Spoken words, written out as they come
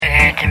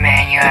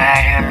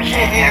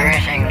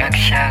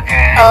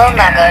Oh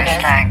my It's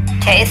goodness. like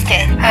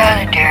Tasty. all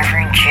the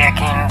different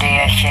chicken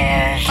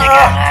dishes. They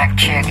got like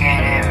chicken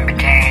and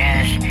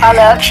potatoes. I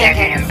love Chicken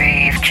chicken. and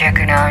beef,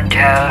 chicken on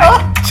toast. Oh,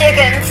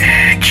 chickens.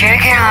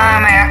 Chicken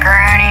on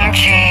macaroni and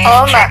cheese,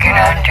 Oh, chicken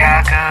on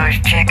macaroni. tacos,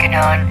 chicken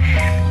on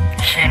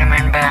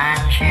cinnamon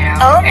buns, you know.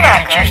 Oh, and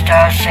it just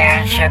all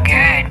sounded so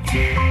good.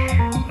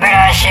 But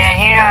I said,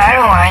 I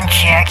don't want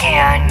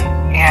chicken,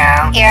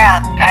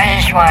 Yeah. I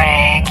just want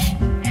eggs.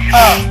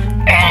 Oh.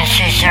 And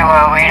she said,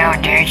 well, we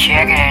don't do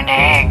chicken and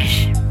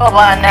eggs Well,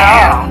 why no?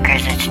 now,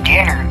 because it's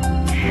dinner.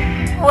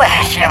 Well,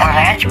 I said, well,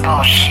 that's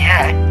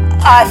bullshit.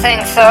 I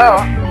think so.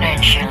 And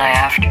then she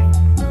laughed.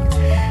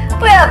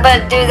 Well,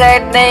 but do they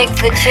make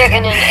the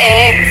chicken and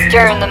eggs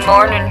during the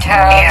morning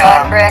time,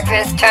 Yeah. like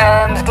breakfast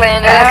times,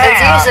 Glenda? Yeah.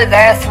 Because usually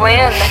that's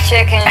when the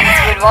chickens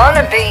would want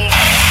to be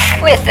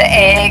with the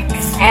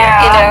eggs,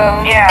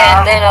 Yeah. Yeah.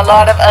 And then a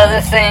lot of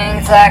other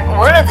things, like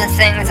one of the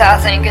things I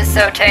think is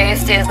so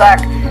tasty is like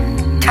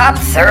top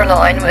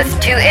sirloin with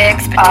 2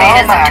 eggs,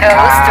 potatoes, my and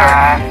toast,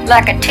 God. or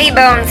like a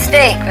T-bone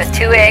steak with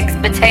 2 eggs,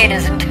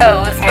 potatoes, and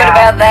toast. What Yeah.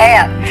 about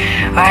that?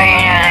 Well,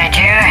 they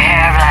do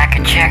have like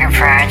a chicken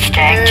fried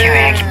steak, 2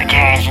 eggs,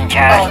 potatoes, and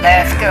toast. Oh,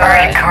 that's good. Or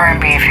a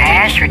corned beef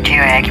hash with 2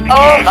 eggs, potatoes,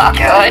 Oh, my and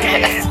toast.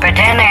 goodness. But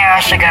then they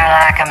also got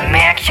like a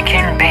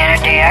Mexican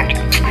Benedict.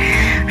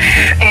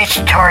 It's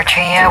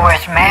tortilla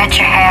with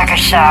machaca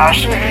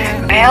sauce,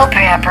 bell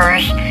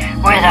peppers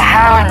with a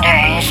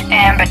hollandaise,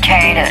 and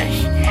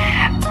potatoes.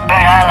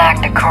 But I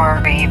like the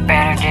corned beef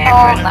Benedict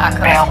Oh, with my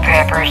goodness. bell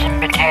peppers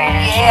and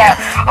potatoes. Yes.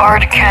 Or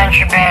the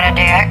country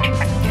Benedict.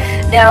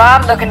 Now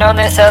I'm looking on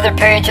this other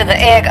page of the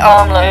egg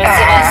omelets,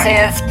 and it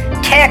says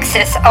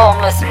Texas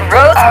omelets,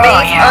 roast Oh,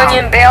 beef, yeah.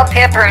 onion, bell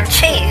pepper, and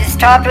cheese,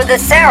 topped with a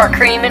sour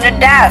cream and a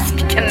diced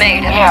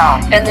tomato. Yeah.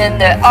 And then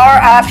the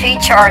R.I.P.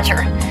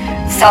 Charger,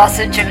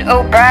 sausage and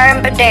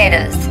O'Brien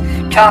potatoes,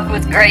 topped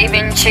with gravy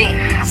and cheese.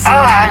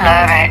 Oh, I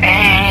love it. And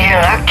then you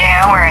look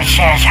down where it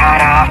says hot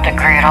off the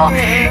griddle.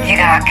 You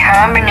got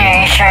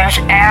combinations,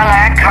 a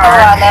la Oh,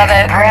 carte, I love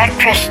it.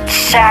 breakfast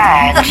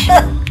sides.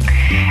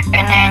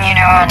 And then,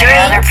 on the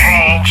Drinks. other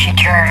page, you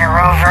turn her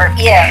over.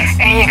 Yes.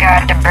 And you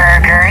got the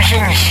burgers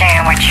and the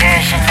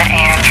sandwiches and the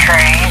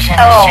entrees and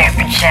Oh, the soup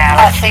and I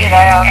salad. see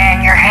that.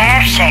 And your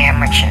half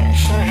sandwiches.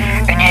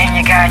 And then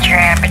you got your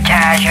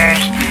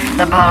appetizers,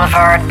 the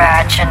boulevard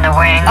bites and the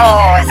wings.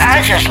 Oh, it's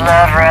I just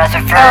love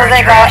Rutherford's Oh,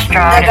 they got-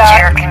 restaurant. they It's got-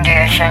 air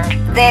conditioned.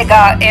 They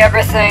got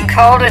everything,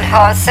 cold and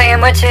hot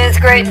sandwiches,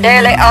 great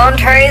daily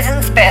entrees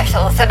and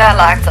specials, and I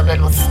like the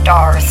little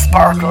star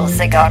sparkles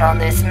they got on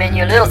this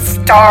menu. Little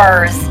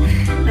stars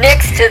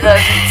next to the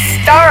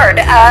starred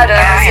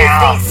items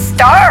yeah. is these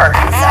stars.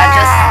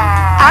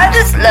 I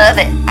just love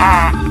it.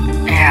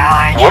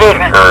 Yeah, What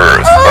on earth are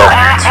you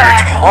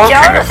talking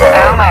Jonathan,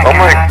 about? oh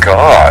my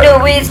God. No,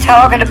 we was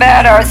talking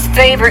about our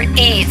favorite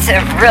eats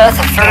at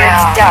Rutherford's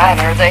Yeah.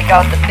 Diner. They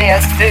got the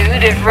best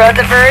food at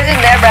Rutherford's,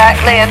 isn't that right,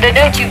 Glenda?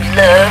 Don't you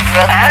love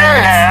I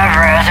Rutherford's? love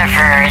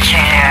Rutherford's,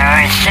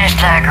 it's just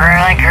like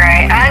really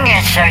great. I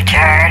get so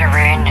tired of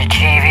reading the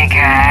TV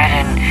guide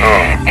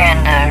and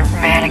the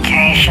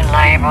medication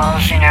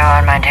labels,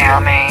 on my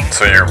Dalmane.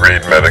 So you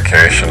read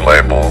medication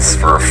labels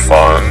for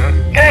fun?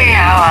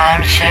 While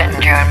I'm sitting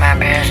doing my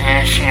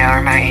business,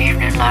 or my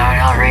evening load,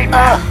 I'll read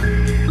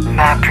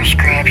my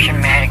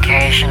prescription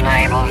medication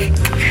labels.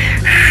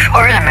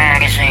 Or the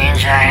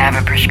magazines I have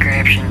a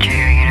prescription to,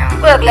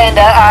 Well,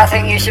 Glenda, I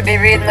think you should be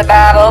reading the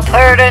Bible.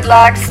 Perdit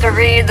likes to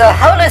read the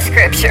Holy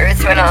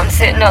Scriptures when I'm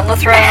sitting on the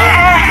throne.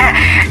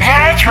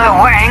 That's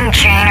what Wayne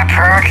Gina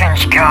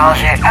Perkins calls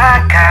it. Oh,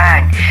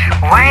 God.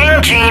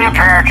 Wayne Gina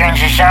Perkins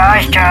is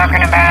always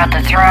talking about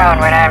the throne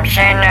when I'm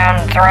sitting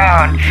on the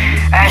throne.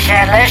 I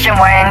said, listen,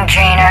 Wayne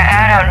Gina,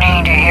 I don't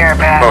need to hear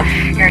about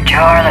your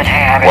toilet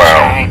habits,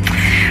 Wow. honey.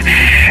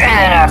 And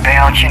then I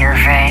belch in her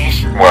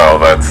face. Well,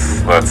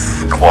 that's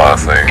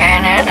classic.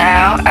 And then,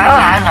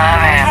 I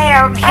love it.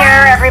 Hey,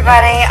 here,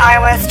 everybody. I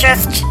was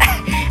just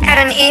at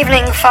an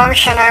evening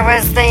function. I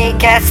was the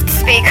guest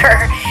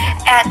speaker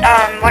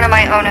at one of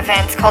my own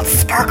events called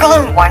Sparkle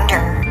and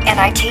Wonder. And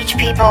I teach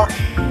people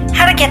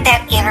how to get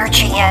that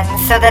energy in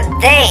so that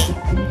they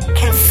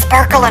can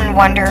sparkle and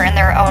wonder in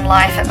their own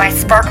life at my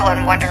Sparkle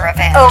and Wonder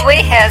event. Oh,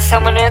 we had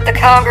someone at the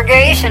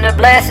Congregation of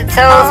Blessed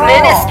Souls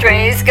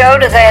Ministries go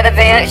to that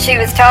event. She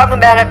was talking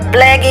about it,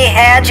 Blaggy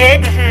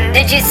Hadget.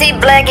 Did you see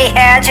Blaggy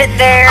Hadget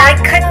there? I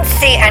couldn't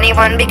see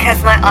anyone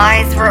because my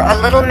eyes were a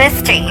little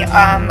misty.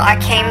 I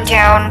came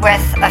down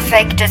with a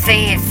fake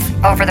disease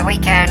over the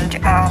weekend,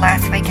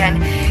 last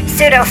weekend,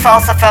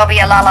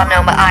 pseudofalsophobia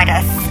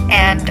lalanomitis,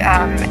 and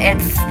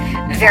it's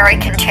very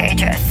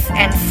contagious.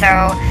 And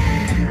so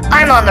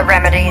I'm on the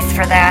remedies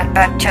for that,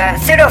 but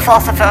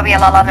pseudofalsophobia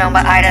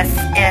lalanomitis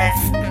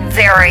is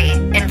very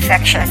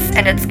infectious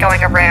and it's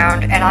going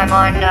around, and I'm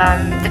on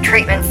the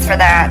treatments for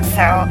that.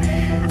 So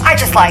I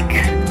just like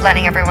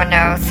letting everyone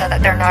know so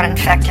that they're not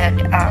infected,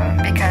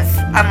 because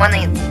I'm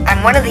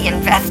one of the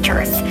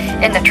investors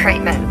in the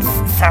treatments.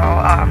 So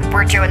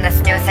we're doing this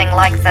new thing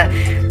like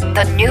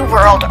the New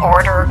World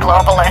Order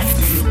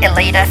globalists,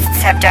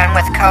 elitists have done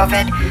with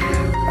COVID.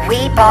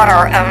 we bought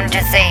our own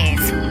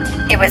disease.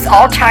 It was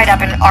all tied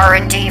up in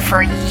R&D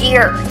for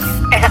years.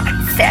 And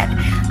I said,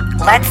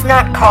 let's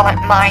not call it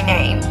my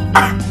name.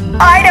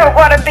 I don't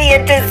want to be a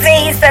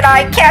disease that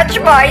I catch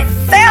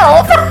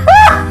myself.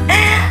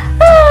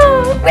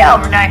 Well,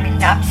 maybe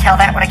not tell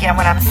that one again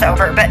when I'm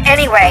sober. But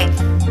anyway,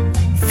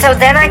 so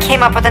then I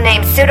came up with the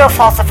name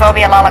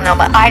Pseudofalciphobia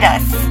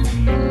lalanoma-itis.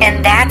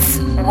 And that's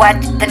what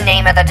the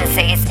name of the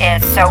disease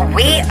is. So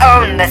we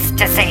own this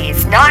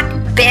disease, not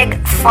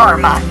Big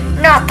Pharma,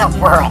 not the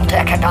World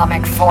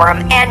Economic Forum,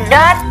 and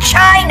not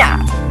China.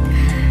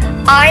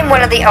 I'm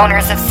one of the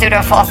owners of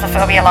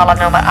Pseudofalciphobia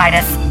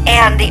lalanoma-itis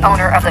and the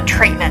owner of the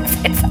treatments.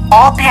 It's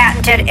all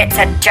patented. It's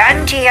a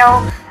done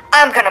deal.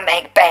 I'm gonna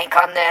make bank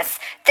on this.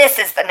 This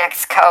is the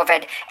next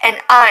COVID, and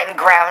I'm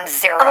ground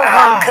zero. Oh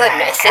my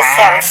goodness, this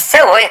sounds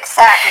so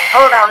exciting.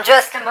 Hold on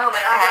just a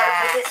moment. I'm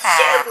gonna put this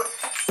shoe.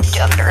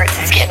 Jumpers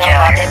is getting on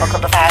my biblical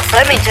device.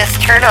 Let me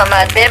just turn on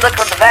my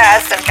biblical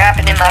device and type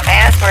it in my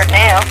password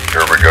now.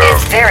 Here we go.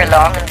 It's very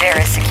long and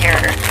very secure.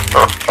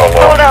 How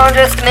Hold long? on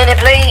just a minute,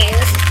 please.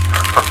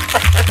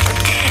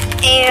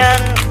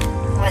 And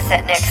what's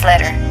that next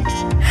letter?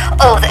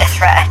 Oh, that's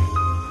right.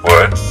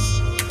 What?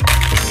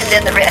 And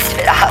then the rest of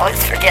it, I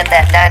always forget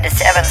that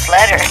 97th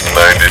letter.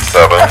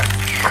 97?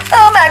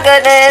 Oh my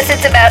goodness,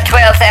 it's about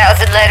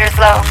 12,000 letters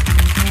long.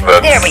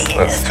 There we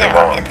That's is. too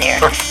Now long. I'm in there.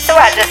 So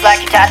I'd just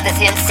like to type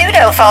this in.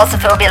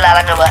 Pseudofalciphobia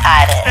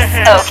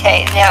lalanoma-itis.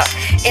 Okay, now,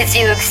 is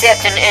you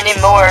accepting any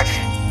more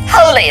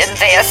holy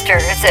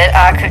investors that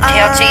I could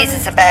tell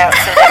Jesus about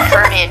so that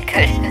Pernian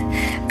could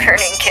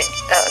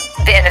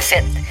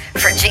benefit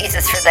for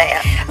Jesus for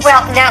that?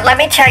 Well, now let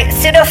me tell you,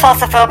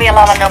 Pseudofalciphobia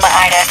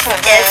lalanoma-itis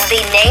is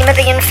the name of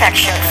the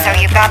infection, so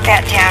you got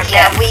that down.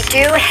 Yeah. Now, we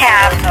do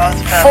have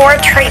 4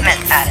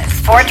 treatments.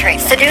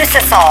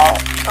 Seducasol,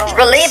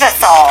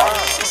 Relievasol,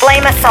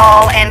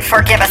 Blamasol, and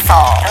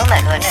Forgivasol. Oh my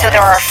goodness. So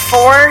there are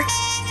 4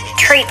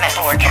 treatments.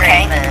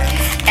 Okay? treatments.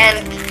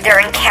 And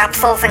they're in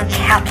capsules and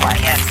caplets.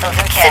 Capsules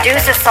and caplets.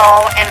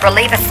 Seducasol and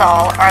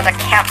Relievasol are the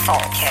capsules.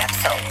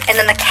 And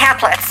then the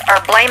caplets are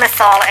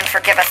Blamasol and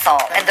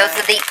Forgivasol. And those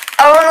are the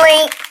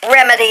only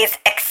remedies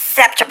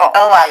acceptable.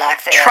 Oh, I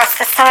like this. Trust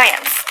the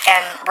science.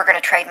 And we're going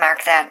to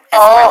trademark that as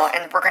Oh. well.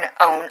 And we're going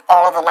to own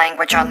all of the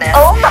language on this.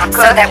 Oh, my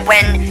So that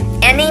when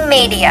any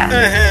media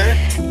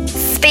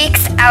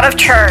speaks out of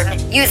turn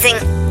using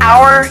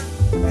our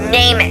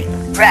naming,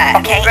 Right,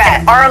 okay, right.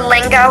 and our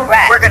lingo,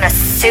 Right. we're going to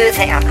sue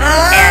them.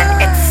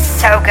 And it's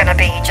so going to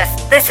be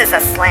just, this is a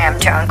slam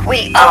dunk.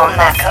 We own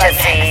my this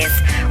goodness. disease.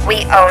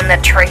 We own the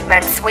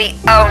treatments. We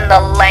own the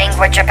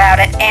language about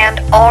it and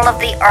all of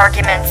the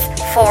arguments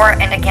for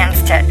and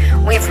against it.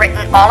 We've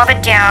written all of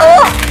it down.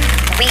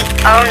 We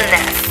own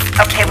this.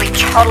 Okay, we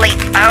totally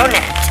own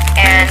it.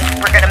 And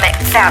we're going to make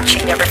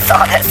Fauci never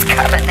saw this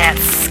coming.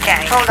 That's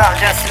scary. Hold on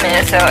just a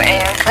minute. So,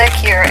 and click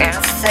here and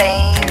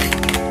save.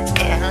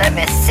 And let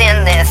me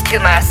send this to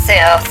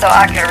myself so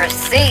I can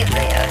receive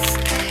this.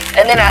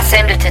 And then I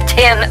send it to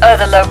 10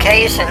 other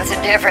locations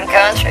in different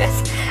countries.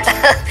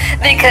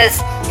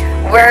 Because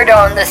word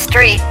on the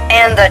street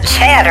and the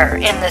chatter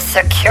in the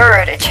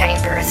security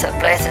chambers of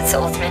Blessed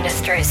Souls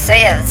Ministry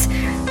says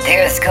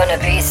there's going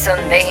to be some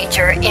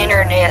major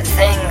internet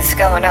things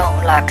going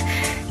on, like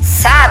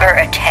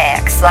cyber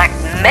attacks, like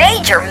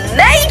major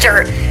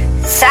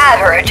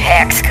cyber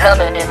attacks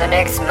coming in the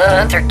next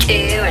month or 2.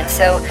 And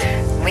so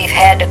we've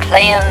had to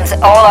cleanse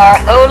all our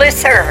holy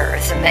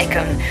servers and make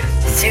them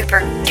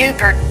super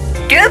duper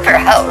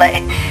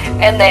holy.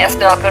 And that's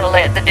not going to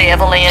let the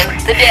devil in.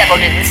 The devil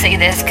didn't see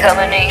this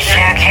coming either.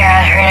 So,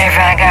 Catherine, if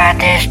I got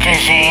this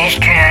disease,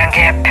 could I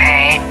get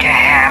paid to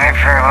have it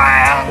for a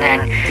while? Then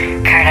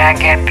could I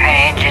get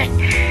paid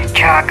to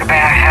talk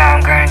about how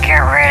I'm going to get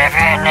rid of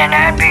it? And then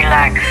I'd be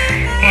like,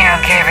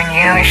 giving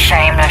you a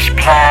shameless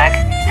plug.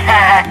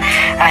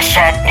 I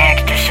sat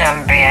next to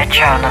some bitch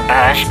on the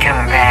bus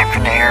coming back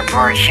from the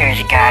airport. She was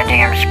a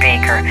goddamn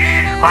speaker.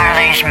 One of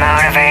these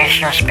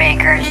motivational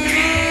speakers.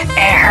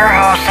 And her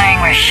whole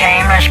thing was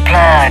shameless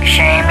plug.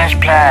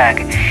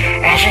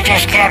 And she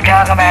just kept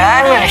talking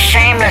about, I'm a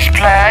shameless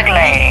plug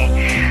lady.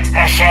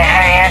 I said,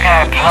 honey, I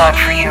got a plug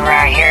for you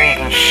right here. You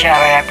can shove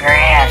it up your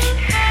ass.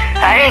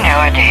 I didn't know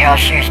what the hell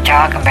she was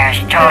talking about.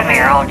 She told me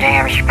her whole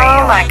damn spiel.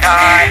 Oh my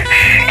God.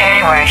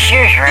 Anyway, she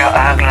was real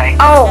ugly.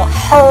 Oh,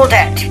 hold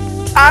it.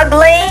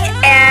 Ugly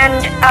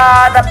and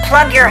the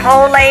plug your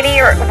hole lady,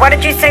 or what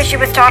did you say she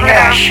was talking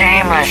Yeah, about?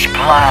 shameless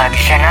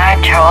plugs, and I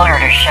told her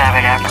to shove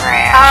it up her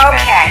ass.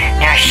 Okay.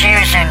 But now she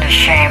was into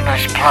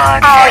shameless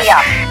plugs. Oh, Has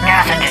yeah.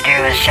 Nothing to do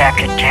with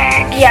septic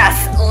tanks. Yes,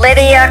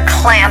 Lydia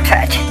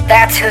Clampett.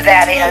 That's who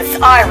that is.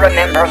 I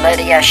remember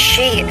Lydia.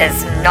 She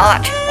is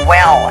not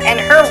well, and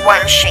her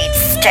one sheet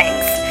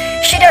stinks.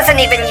 She doesn't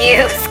even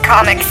use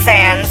Comic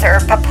Sans or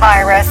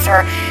Papyrus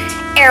or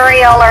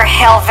Arial or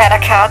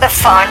Helvetica, the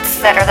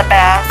fonts that are the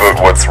best. But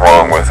what's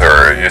wrong with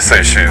her? You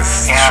say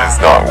she's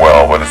not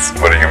well. What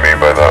do you mean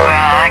by that?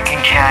 Well, I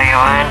can tell you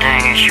one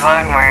thing. She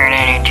wasn't wearing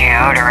any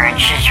deodorant.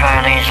 She's one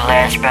of these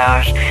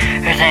lesbos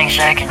who thinks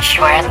they can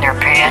sweat in their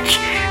pits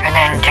and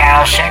then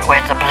douse it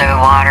with the blue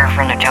water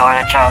from the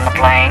toilets on the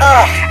plane.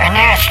 Ugh. And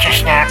that's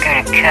just not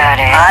gonna cut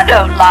it. I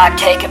don't like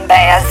taking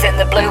baths in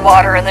the blue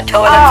water in the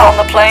toilets on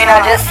the plane. I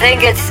just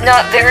think it's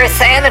not very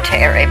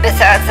sanitary.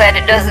 Besides that,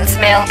 it doesn't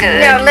smell good.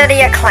 No,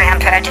 Lydia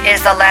Clampett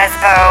is a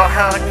lesbo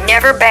who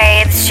never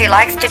bathes. She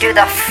likes to do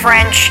the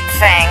French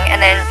thing and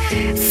then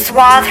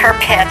swathe her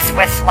pits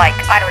with, like,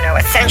 I don't know,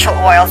 essential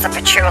oils of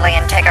patchouli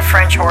and take a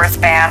French horse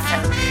bath.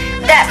 And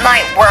that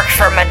might work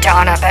for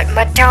Madonna, but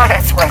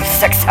Madonna's worth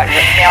 $600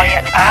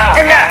 million. Oh,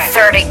 and not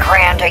 $30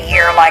 grand a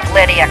year like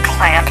Lydia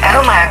Clampett.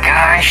 Oh my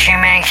gosh, she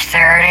makes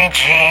 30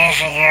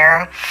 G's a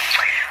year.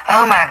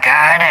 Oh my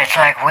God, that's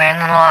like winning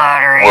the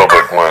lottery. Well,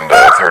 but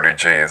Glenda, 30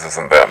 G's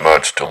isn't that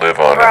much to live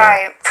on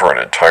for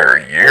an entire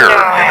year. No.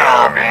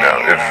 I mean, now,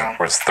 if it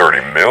was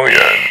 30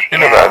 million,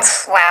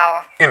 that's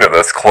Wow.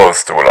 that's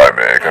close to what I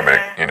make. I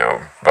make,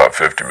 about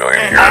 50 million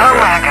a year. Oh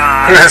my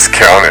God. Who's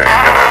counting?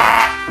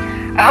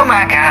 Oh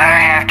my God,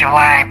 I have to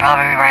wipe. I'll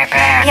be right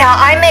back. Yeah,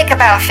 I make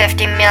about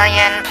 50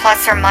 million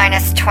plus or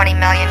minus 20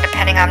 million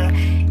depending on,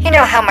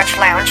 how much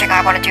lounging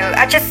I want to do.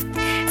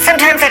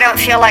 Sometimes I don't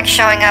feel like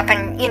showing up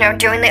and,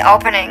 doing the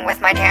opening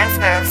with my dance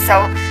moves,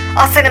 so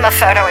I'll send him a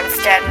photo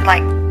instead and,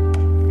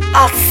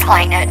 I'll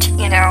sign it,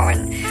 and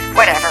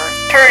whatever.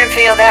 Heard and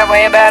feel that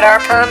way about our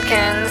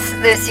pumpkins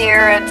this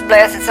year at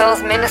Blessed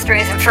Souls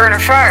Ministries and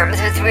Ferner Farms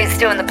as we was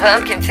doing the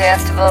Pumpkin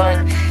Festival,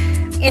 and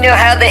you know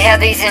how they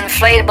have these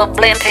inflatable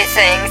blimpy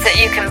things that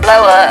you can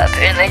blow up,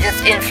 and they're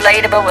just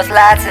inflatable with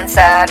lights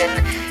inside, and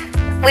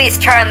we was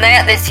trying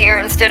that this year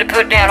instead of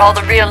putting down all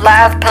the real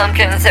live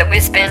pumpkins that we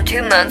spend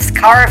 2 months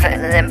carving,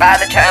 and then by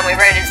the time we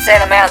were ready to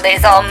set them out,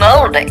 they's all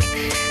moldy.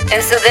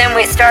 And so then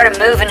we started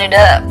moving it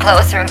up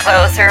closer and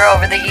closer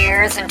over the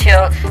years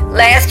until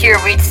last year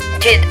we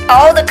did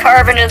all the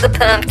carving of the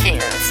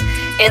pumpkins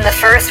in the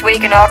first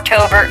week in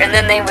October, and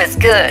then they was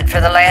good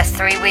for the last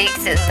 3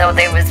 weeks, even though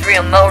they was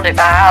real moldy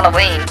by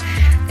Halloween.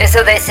 And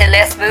so they said,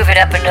 let's move it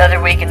up another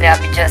week and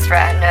that'll be just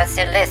right. And I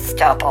said, let's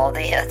stop all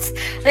this.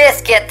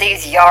 Let's get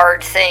these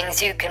yard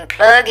things you can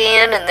plug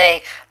in and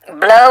they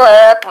blow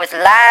up with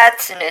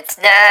lights and it's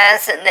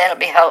nice and that'll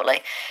be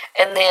holy.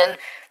 And then,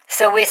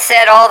 so we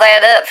set all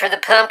that up for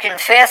the Pumpkin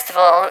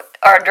Festival,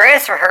 our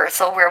dress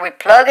rehearsal, where we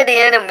plug it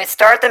in and we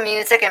start the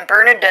music and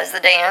Bernard does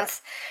the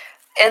dance.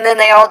 And then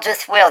they all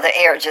the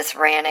air just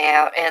ran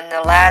out and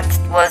the lights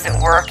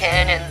wasn't working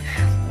and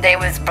they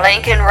was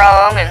blinking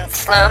wrong and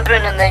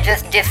slumping and they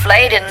just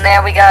deflated, and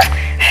now we got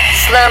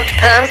slumped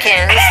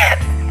pumpkins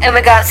and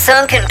we got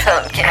sunken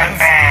pumpkins. I'm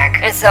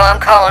back. And so I'm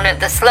calling it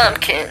the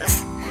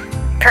Slumpkins.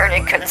 Pretty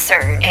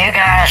concerned. You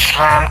got a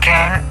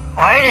slumpkin?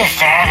 What is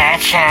that?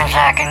 That sounds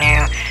like a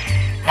new,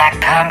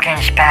 pumpkin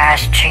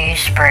spice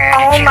cheese spread.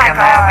 Oh Did you my come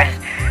God. out with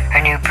a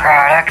new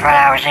product while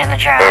I was in the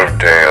job? Oh,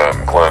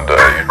 damn, Glenda,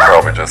 you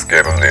probably just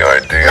gave him the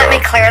idea. Let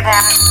me clear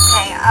that.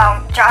 Okay,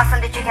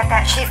 Jocelyn, did you get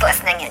that? She's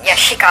listening in. Yes,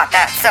 she got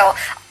that. So,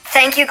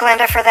 thank you,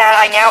 Glenda, for that.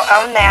 I now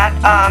own that.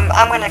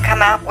 I'm going to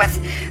come out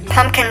with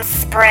pumpkin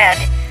spread,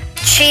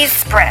 cheese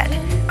spread,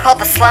 called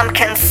the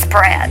Slumpkin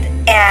Spread.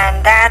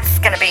 And that's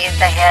going to be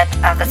the hit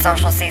of the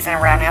social season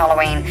around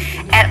Halloween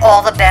at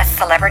all the best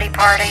celebrity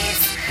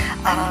parties,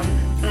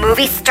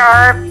 movie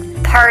star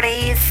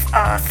parties,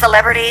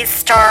 celebrities,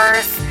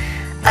 stars,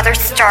 other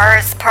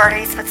stars,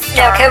 parties with stars.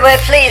 Now, can we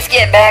please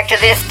get back to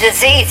this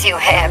disease you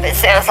have? It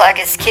sounds like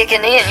it's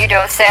kicking in. You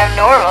don't sound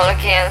normal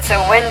again. So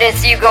when did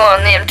you go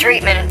on them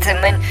treatments, and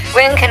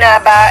when can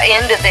I buy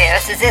into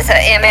this? Is this a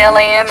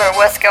MLM or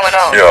what's going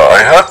on? Yeah,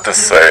 I have to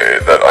say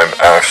that I'm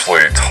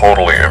actually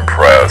totally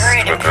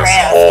impressed with this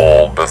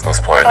whole business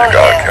plan you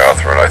got,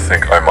 Catherine. I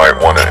think I might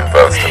want to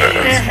invest in it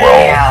as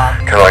well. Yeah.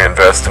 Can I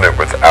invest in it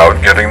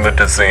without getting the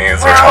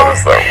disease, or how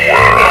does that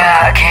work?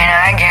 Yeah, can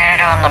I get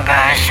it on the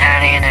bus,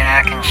 honey, and then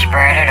I can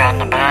spread it on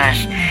the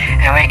bus,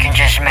 and we can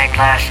just make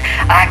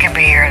I could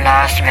be your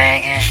Las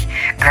Vegas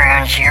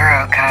ground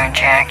zero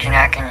contact, and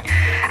I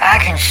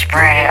can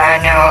spread it. I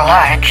know a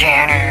lot of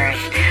janitors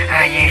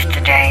I used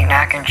to date, and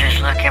I can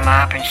just look him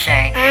up and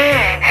say,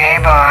 hey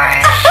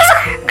boys,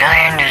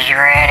 Glenda's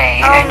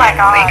ready. Oh my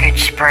God. We could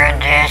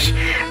spread this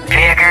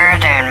bigger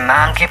than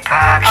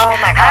monkeypox. Oh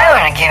my God. I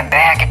want to get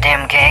back at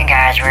them gay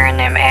guys wearing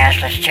them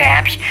assless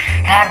chaps,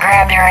 and I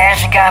grab their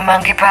ass and got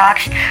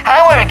monkeypox.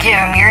 I want to give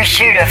them your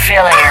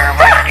pseudophilia or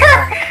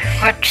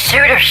what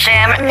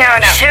pseudo-salmon? No.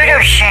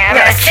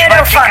 Pseudo-salmon.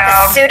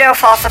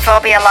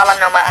 Pseudo-falsophobia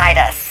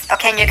lalanoma-itis.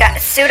 Okay, and you got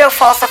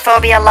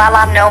pseudo-falsophobia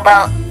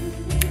lalanoma.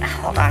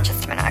 Hold on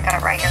just a minute, I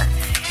got it right here.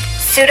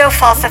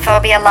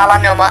 Pseudo-falsophobia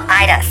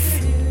lalanoma-itis.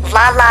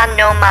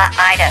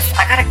 Lalanoma-itis.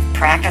 I gotta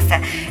practice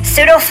that.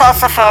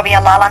 Pseudo-falsophobia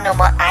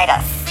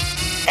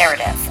lalanoma-itis. There it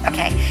is,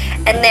 okay.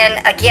 And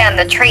then, again,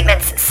 the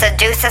treatments,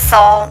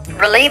 Seducasol,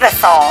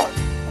 Relievasol,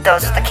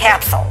 those are the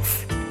capsules.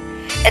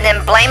 And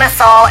then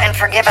Blameasol and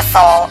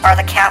Forgiveasol are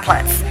the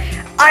caplets.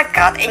 I've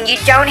got, and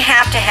you don't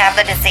have to have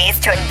the disease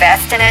to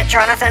invest in it,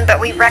 Jonathan, but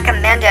we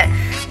recommend it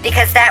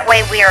because that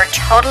way we are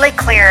totally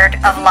cleared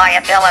of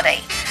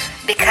liability.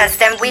 Because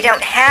then we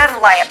don't have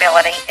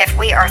liability if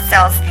we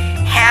ourselves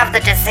have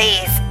the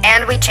disease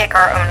and we take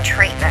our own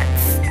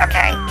treatments,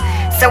 okay?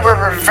 So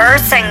we're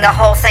reversing the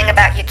whole thing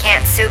about you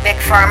can't sue Big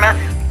Pharma.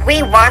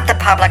 We want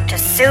the public to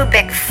sue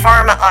Big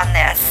Pharma on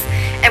this.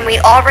 And we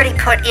already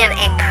put in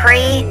a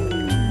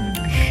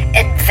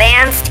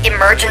advanced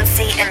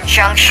emergency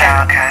injunction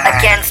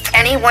against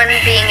anyone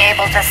being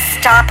able to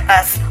stop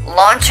us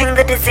launching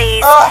the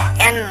disease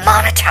and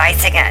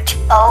monetizing it.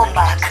 Oh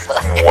my God.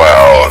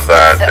 Wow,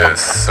 that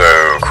is so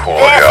cool.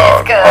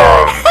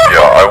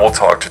 I will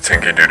talk to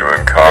Tinky Doodoo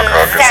and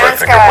Kaka because I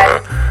think I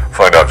want to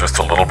find out just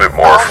a little bit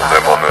more from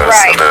them on this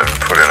and then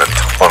put in a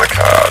ton of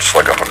cash,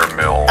 like 100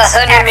 mils.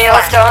 100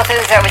 mils,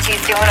 Jonathan? Is that what she's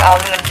doing? All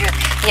I'm going to do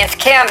is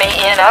count me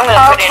in. I'm going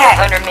to put in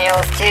 100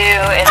 mils too,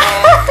 and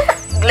then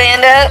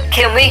Glenda,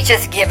 can we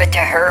just give it to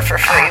her for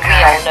free? We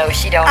all know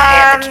she don't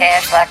have the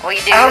cash like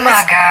we do. Oh my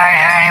God,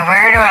 honey,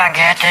 where do I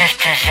get this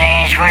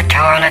disease? What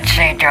toilet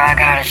seat do I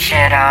gotta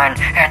sit on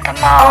at the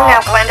mall? Oh, now,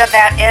 Glenda,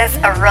 that is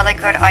a really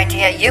good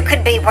idea. You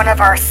could be one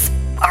of our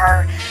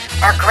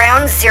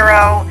ground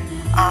zero,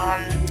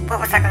 what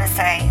was I going to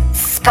say?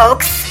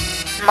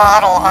 Spokes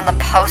model on the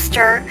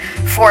poster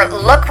for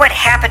look what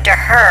happened to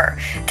her.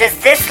 Does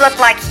this look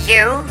like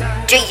you?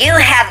 Do you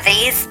have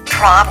these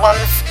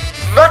problems?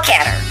 Look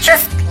at her.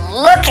 Just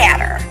look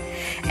at her.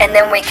 And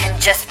then we can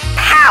just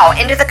pow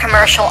into the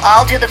commercial.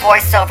 I'll do the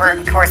voiceover.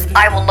 Of course,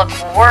 I will look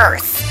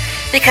worse.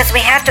 Because we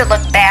have to look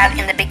bad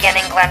in the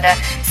beginning, Glenda,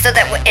 so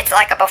that it's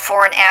like a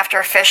before and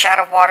after fish out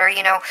of water.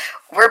 You know,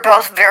 we're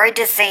both very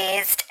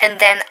diseased, and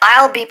then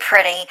I'll be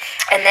pretty,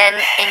 and then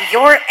in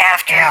your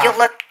after, you'll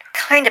look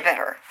kind of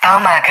better. Oh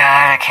my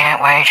God, I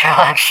can't wait to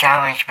look so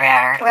much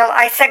better. Well,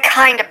 I said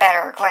kind of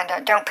better,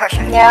 Glenda. Don't push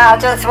it. Yeah, I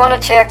just want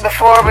to check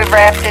before we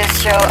wrap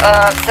this show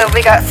up. So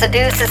we got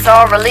Seduce Us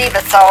All, Relieve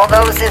Us All.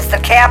 Those is the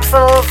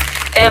capsules.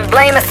 And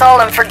Blame Us All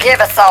and Forgive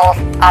Us All.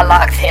 I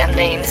like them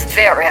names.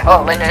 Very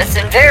holiness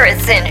and very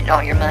sending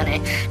all your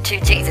money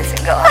to Jesus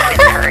and God with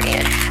her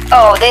in.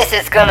 Oh, this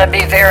is going to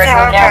be very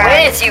good. Now,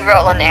 when is you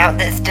rolling out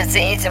this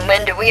disease and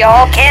when do we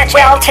all catch it?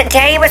 Well,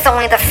 today was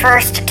only the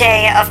first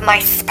day of my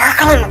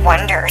Sparkle and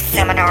Wonder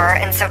seminar,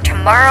 and so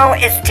tomorrow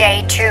is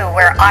day 2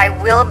 where I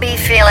will be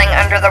feeling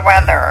under the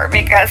weather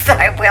because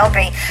I will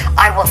be.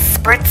 I will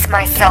spritz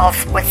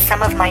myself with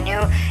some of my new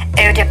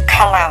eau de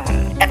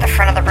cologne at the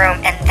front of the room,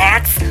 and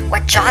that's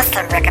what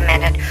Jocelyn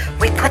recommended.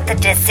 We put the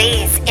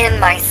disease in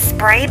my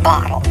spray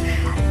bottle,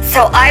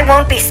 so I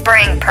won't be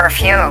spraying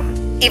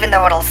perfume, even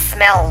though it'll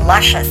smell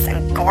luscious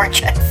and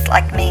gorgeous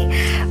like me,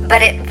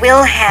 but it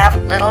will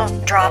have little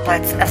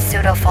droplets of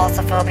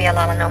pseudofalciphobia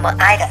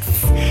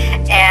lalanoma-itis,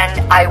 and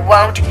I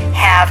won't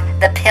have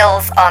the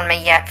pills on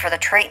me yet for the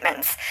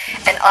treatments,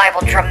 and I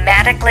will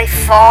dramatically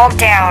fall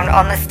down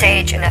on the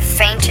stage in a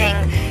fainting,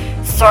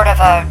 sort of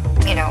a,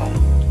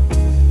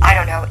 I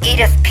don't know,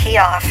 Edith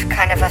Piaf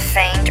kind of a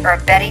faint, or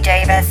a Betty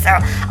Davis, or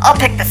I'll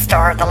pick the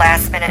star at the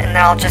last minute and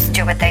then I'll just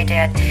do what they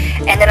did.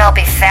 And then I'll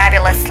be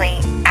fabulously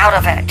out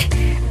of it.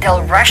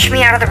 They'll rush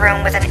me out of the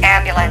room with an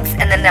ambulance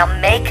and then they'll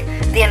make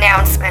the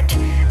announcement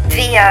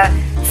via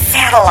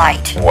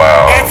satellite.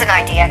 Wow. That's an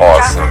idea.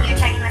 Awesome. Jocelyn, you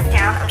taking this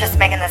down? I'm just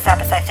making this up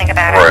as I think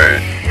about it.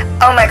 Right.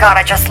 Oh my God,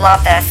 I just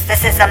love this.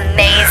 This is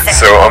amazing.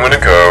 So I'm going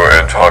to go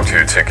and talk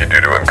to Tinky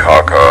Doodoo and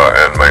Kaka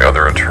and my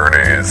other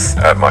attorneys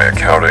at my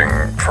accounting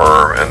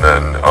firm, and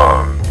then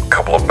a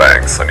couple of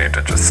banks I need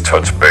to just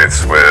touch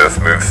base with,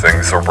 move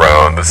things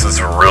around. This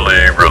is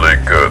really, really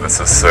good.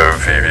 This is so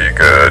VV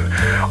good.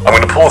 I'm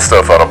going to pull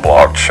stuff out of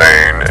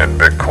blockchain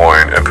and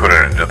Bitcoin and put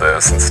it into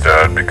this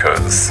instead,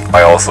 because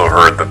I also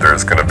heard that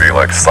there's going to be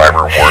like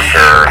cyber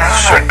warfare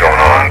shit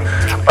going on.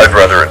 I'd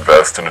rather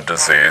invest in a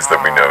disease that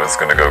we know is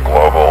going to go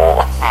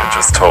global and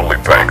just totally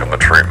bank on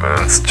the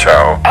treatments.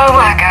 Ciao. Oh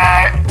my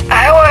God,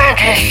 I want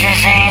this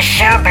disease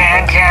so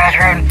bad,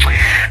 Catherine.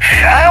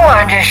 I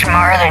want this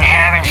more than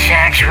having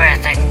sex with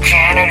the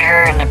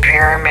janitor in the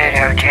Pyramid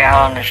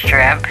Hotel on the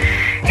Strip.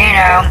 You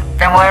know,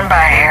 the one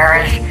by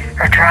Harris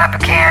or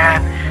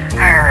Tropicana.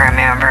 I don't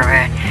remember,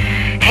 but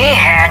he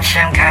had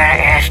some kind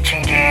of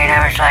STD and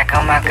I was like,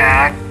 oh my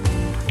God.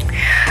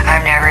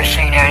 I've never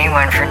seen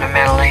anyone from the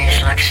Middle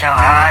East look so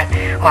hot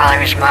while he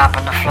was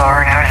mopping the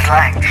floor, and I was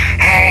like,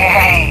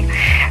 hey.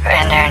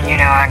 And then,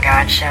 I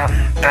got something,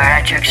 but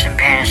I took some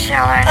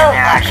penicillin and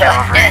now it's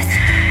over it.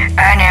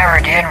 I never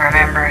did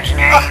remember his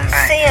name,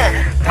 but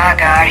sin. My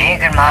God, he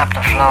could mop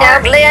the floor. Now,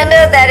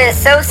 Glenda, that is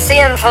so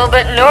sinful,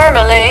 but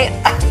normally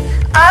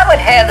I would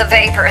have the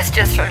vapors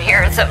just from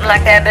hearing something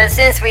like that, but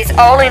since we's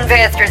all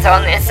investors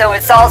on this, so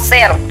it's all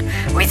settled.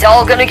 We's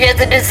all gonna get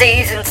the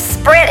disease and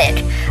spread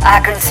it. I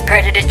can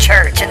spread it at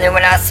church, and then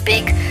when I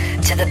speak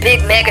to the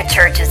big mega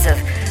churches of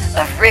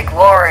Rick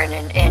Warren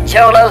and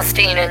Joel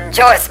Osteen and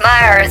Joyce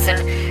Myers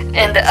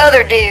and the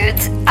other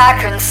dudes, I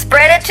can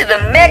spread it to the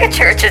mega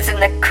churches,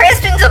 and the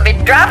Christians will be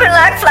dropping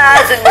like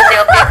flies, and then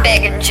they'll be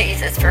begging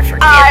Jesus for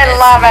forgiveness. I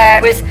love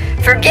it. With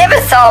forgive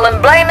us all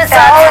and blame us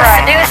all and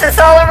seduce us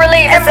all and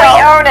relieve us all.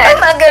 we own it. Oh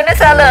my goodness,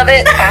 I love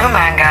it. Oh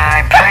my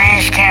God,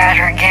 please,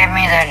 Catherine, give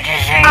me the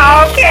disease.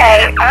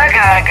 Okay. I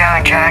gotta go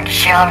and talk to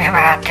Sylvia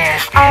about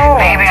this. Oh.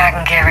 Maybe I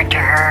can give it to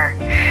her.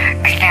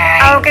 Good night.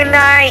 Oh, good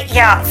night.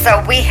 Yeah,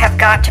 so we have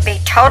got to be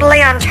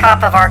totally on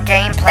top of our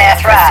game plan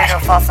That's for right.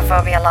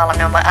 pseudofalciphobia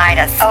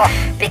lalanoma'itis. Oh.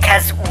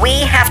 Because we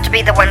have to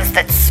be the ones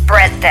that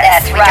spread this.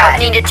 That's we right. don't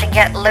need it to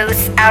get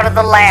loose out of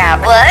the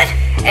lab. What?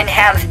 And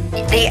have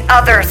the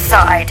other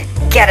side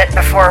get it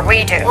before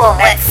we do. Well,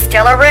 that's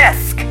still a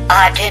risk.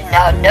 I did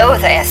not know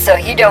that, so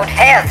you don't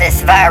have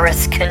this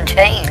virus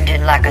contained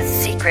in like a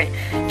secret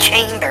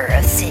chamber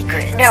of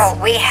secrets. No,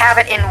 we have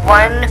it in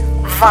one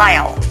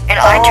vial. And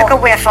I took a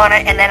whiff on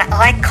it, and then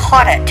I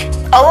caught it.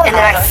 Oh, And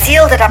then I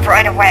sealed it up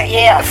right away.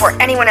 Yes. Before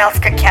anyone else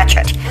could catch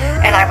it.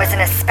 And I was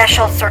in a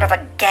special sort of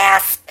a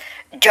gas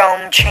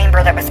dome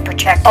chamber that was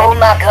protected. Oh,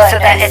 my So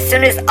that goodness. as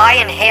soon as I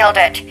inhaled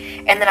it,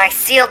 and then I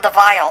sealed the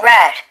vial.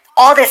 Right.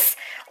 All this,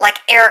 like,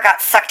 air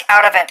got sucked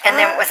out of it, and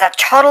then it was a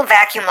total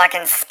vacuum, like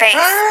in space,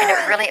 and it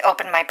really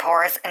opened my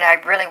pores, and I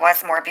really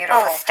was more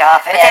beautiful. Oh,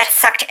 stop But it. that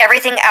sucked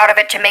everything out of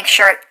it to make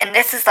sure, and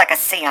this is like a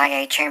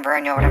CIA chamber, I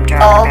know what I'm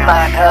talking Oh, about.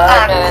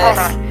 my goodness. Hold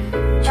on.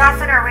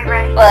 Jocelyn, are we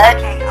ready? What?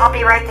 Okay, I'll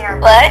be right there.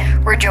 What?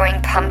 We're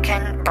doing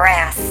pumpkin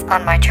brass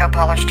on my toe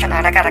polish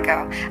tonight. I gotta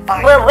go.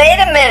 Bye. Well, wait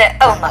a minute.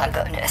 Oh my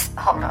goodness.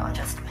 Hold on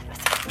just a minute.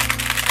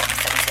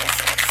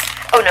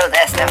 Oh no,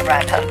 that's not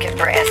right, pumpkin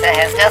brass. That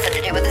has nothing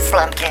to do with the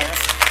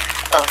slumpkins.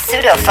 Oh,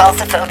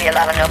 pseudofalciphobia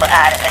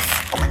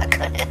lalanoma'itis. Oh my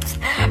goodness.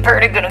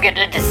 Purdy gonna get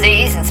the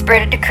disease and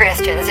spread it to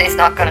Christians. He's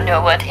not gonna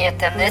know what hit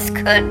them. This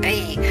could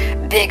be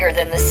bigger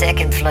than the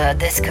second flood.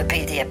 This could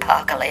be the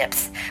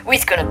apocalypse.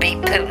 We's gonna beat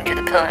Putin to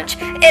the punch.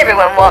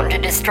 Everyone wanting to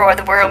destroy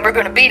the world. We're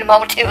gonna beat them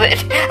all to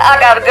it. I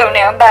gotta go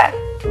now. Bye.